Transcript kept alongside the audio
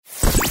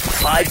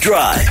5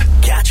 Drive.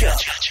 Catch up.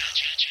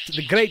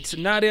 The great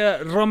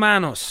Nadia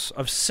Romanos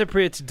of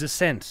Cypriot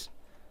descent.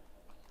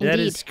 That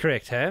Indeed. is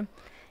correct, hey?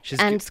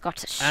 And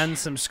Scottish. And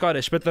some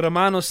Scottish. But the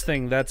Romanos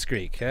thing, that's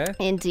Greek, hey?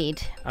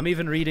 Indeed. I'm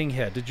even reading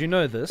here. Did you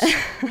know this?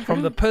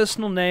 From the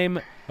personal name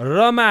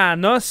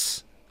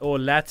Romanos, or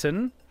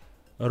Latin,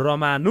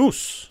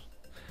 Romanus.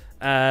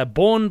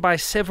 Born by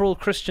several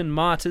Christian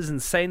martyrs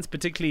and saints,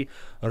 particularly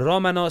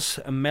Romanos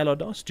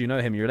Melodos. Do you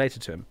know him? You're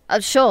related to him.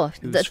 Sure,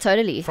 He was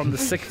totally. From the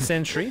 6th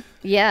century.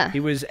 Yeah, He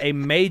was a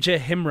major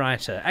hymn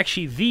writer.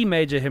 Actually, the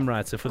major hymn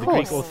writer for the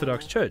Course. Greek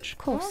Orthodox Church. of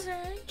course.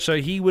 So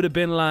he would have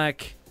been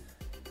like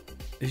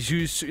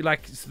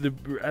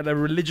the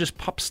religious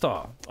pop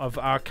star of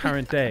our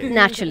current day.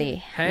 Naturally,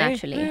 Hey?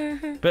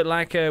 naturally. But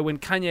like when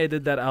Kanye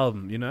did that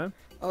album, you know?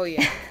 Oh,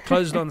 yeah.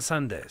 Closed on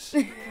Sundays.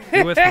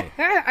 You with me?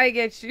 I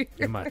get you.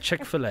 You're my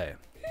Chick-fil-A.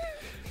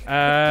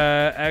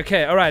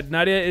 Okay, all right.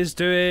 Nadia is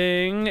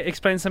doing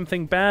Explain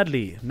Something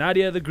Badly.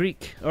 Nadia the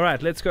Greek. All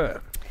right, let's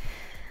go.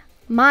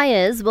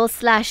 Myers will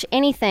slash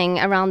anything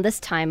around this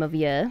time of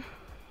year.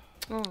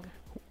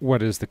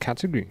 What is the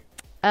category?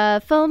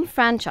 Film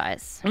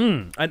franchise.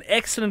 An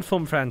excellent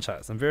film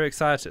franchise. I'm very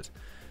excited.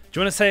 Do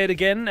you want to say it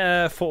again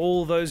for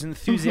all those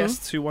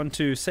enthusiasts who want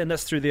to send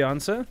us through the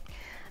answer?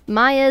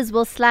 Myers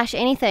will slash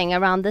anything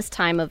around this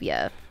time of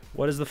year.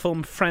 What is the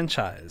film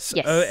franchise?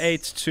 Yes.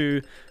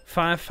 082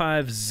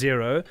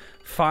 550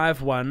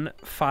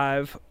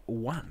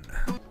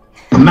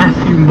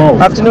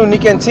 5151. Afternoon,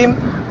 Nick and team.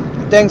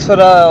 Thanks for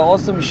the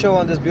awesome show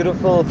on this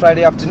beautiful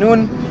Friday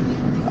afternoon.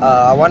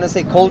 I want to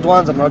say cold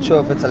ones. I'm not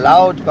sure if it's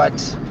allowed, but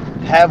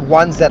have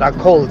ones that are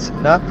cold.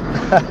 No?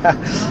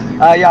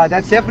 Yeah,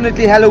 that's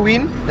definitely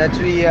Halloween that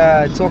we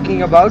are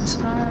talking about.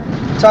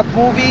 Top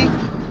movie.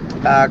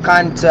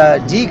 Can't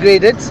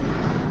degrade it,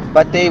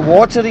 but they're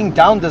watering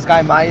down this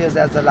guy Myers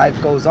as the life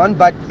goes on.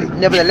 But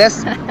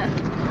nevertheless,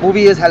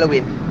 movie is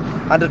Halloween.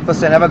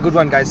 100%. Have a good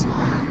one, guys.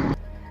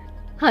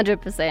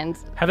 100%.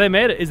 Have they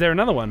made it? Is there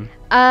another one?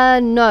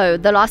 No,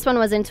 the last one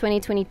was in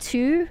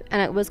 2022,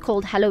 and it was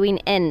called Halloween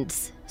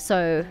Ends.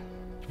 So,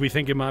 We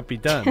think it might be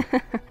done.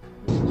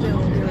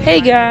 Hey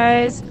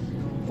guys,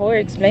 for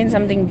Explain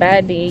Something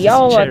Badly,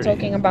 y'all are Cherry.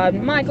 talking about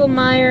Michael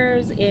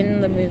Myers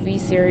in the movie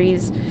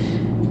series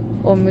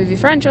or movie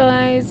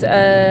franchise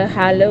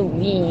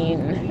Halloween.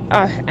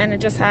 And it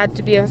just had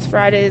to be on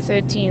Friday the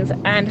 13th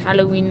and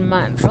Halloween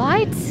month.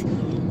 right?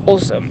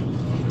 Awesome.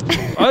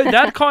 Oh,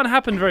 that can't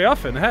happen very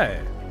often,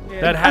 hey?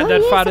 That Oh,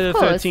 that yes, Friday of the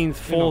course. 13th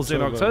falls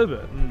in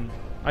October.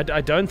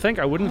 I don't think.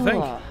 I wouldn't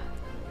think.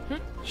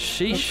 Let's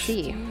Sheesh.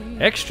 see.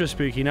 Extra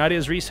spooky.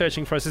 Nadia's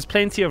researching for us. There's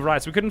plenty of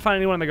rights. We couldn't find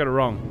anyone that got it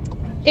wrong.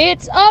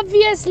 It's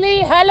obviously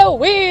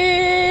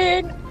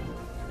Halloween!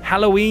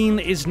 Halloween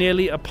is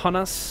nearly upon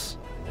us.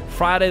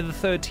 Friday the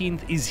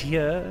 13th is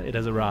here. It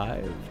has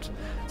arrived.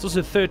 It's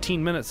also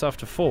 13 minutes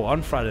after 4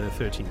 on Friday the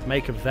 13th.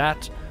 Make of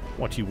that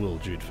what you will,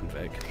 Jude van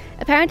Veek.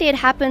 Apparently, it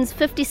happens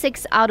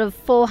 56 out of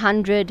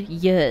 400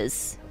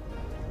 years.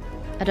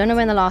 I don't know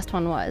when the last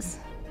one was.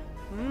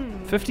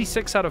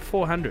 56 out of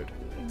 400.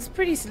 It's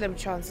pretty slim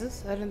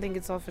chances. I don't think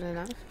it's often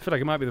enough. I feel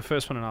like it might be the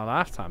first one in our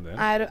lifetime, then.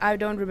 I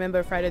don't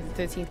remember Friday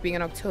the 13th being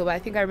in October. I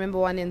think I remember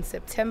one in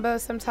September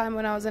sometime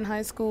when I was in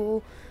high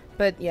school.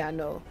 But yeah,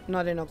 no,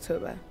 not in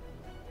October.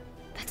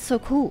 That's so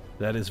cool.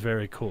 That is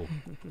very cool.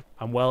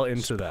 I'm well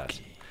into that.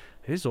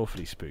 It is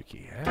awfully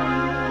spooky. Eh?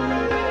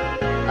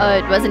 Oh,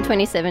 it was in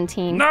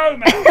 2017. No,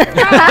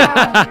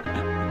 man!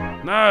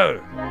 No!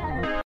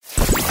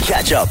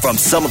 Catch up from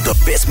some of the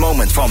best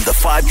moments from the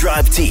 5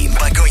 Drive team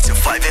by going to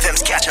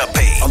 5FM's catch up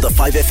page on the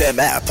 5FM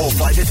app or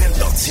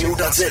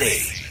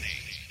 5FM.co.za.